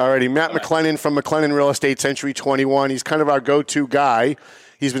guys. All righty, Matt McLennan from McLennan Real Estate, Century 21. He's kind of our go-to guy.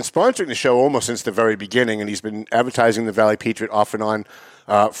 He's been sponsoring the show almost since the very beginning, and he's been advertising the Valley Patriot off and on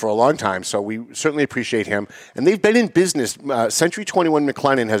for a long time. So we certainly appreciate him. And they've been in business. Century 21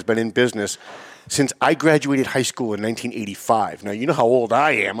 McLennan has been in business since I graduated high school in 1985. Now, you know how old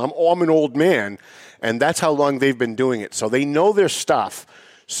I am. I'm an old man, and that's how long they've been doing it. So they know their stuff.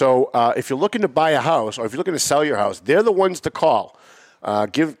 So if you're looking to buy a house or if you're looking to sell your house, they're the ones to call.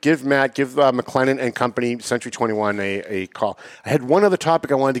 Give Matt, McLennan and Company, Century 21, a call. I had one other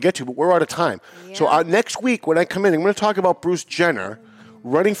topic I wanted to get to, but we're out of time. Yeah. So next week when I come in, I'm going to talk about Bruce Jenner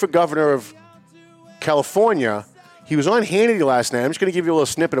running for governor of California. He was on Hannity last night. I'm just going to give you a little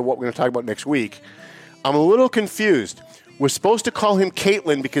snippet of what we're going to talk about next week. I'm a little confused. We're supposed to call him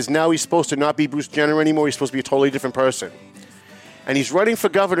Caitlyn because now he's supposed to not be Bruce Jenner anymore. He's supposed to be a totally different person. And he's running for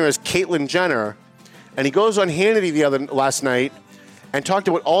governor as Caitlyn Jenner. And he goes on Hannity last night and talked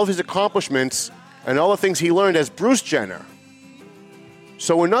about all of his accomplishments and all the things he learned as Bruce Jenner.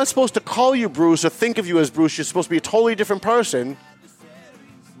 So we're not supposed to call you Bruce or think of you as Bruce. You're supposed to be a totally different person.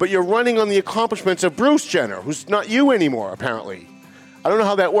 But you're running on the accomplishments of Bruce Jenner, who's not you anymore, apparently. I don't know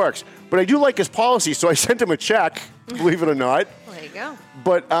how that works. But I do like his policy, so I sent him a check, believe it or not. Well, there you go.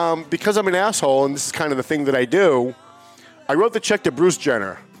 But because I'm an asshole, and this is kind of the thing that I do, I wrote the check to Bruce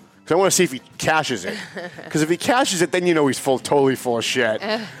Jenner. Because I want to see if he cashes it. Because if he cashes it, then you know he's totally full of shit.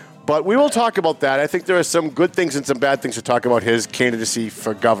 But we will talk about that. I think there are some good things and some bad things to talk about his candidacy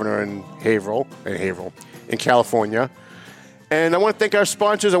for governor in Haverhill, in California. And I want to thank our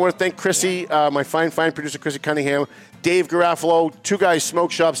sponsors. I want to thank Chrissy, my fine producer, Chrissy Cunningham, Dave Garofalo, Two Guys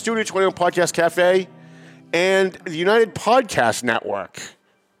Smoke Shop, Studio 21 Podcast Cafe, and the United Podcast Network.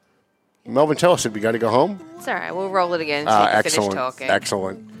 Melvin, tell us, did we got to go home? It's all right. We'll roll it again so you can finish talking.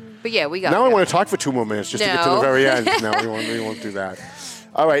 Excellent. But yeah, we got Now I want to talk for 2 more minutes just to get to the very end. No, we won't do that.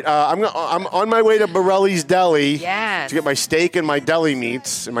 All right, I'm on my way to Borelli's Deli to get my steak and my deli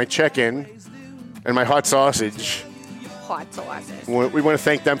meats and my chicken and my hot sausage. Hot sausage. We want to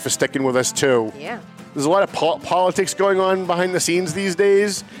thank them for sticking with us, too. Yeah. There's a lot of politics going on behind the scenes these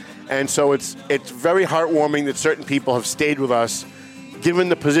days, and so it's very heartwarming that certain people have stayed with us, given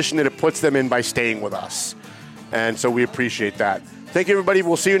the position that it puts them in by staying with us. And so we appreciate that. Thank you, everybody.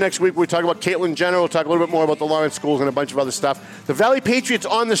 We'll see you next week. We'll talk about Caitlin Jenner. We'll talk a little bit more about the Lawrence schools and a bunch of other stuff. The Valley Patriots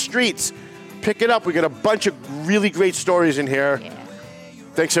on the streets. Pick it up. We got a bunch of really great stories in here. Yeah.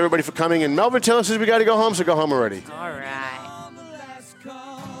 Thanks, everybody, for coming. And Melvin Taylor says we got to go home, so go home already. All right.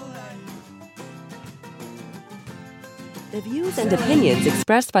 The views and opinions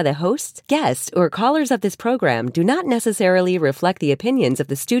expressed by the hosts, guests, or callers of this program do not necessarily reflect the opinions of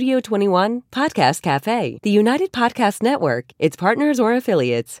the Studio 21 Podcast Cafe, the United Podcast Network, its partners, or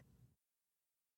affiliates.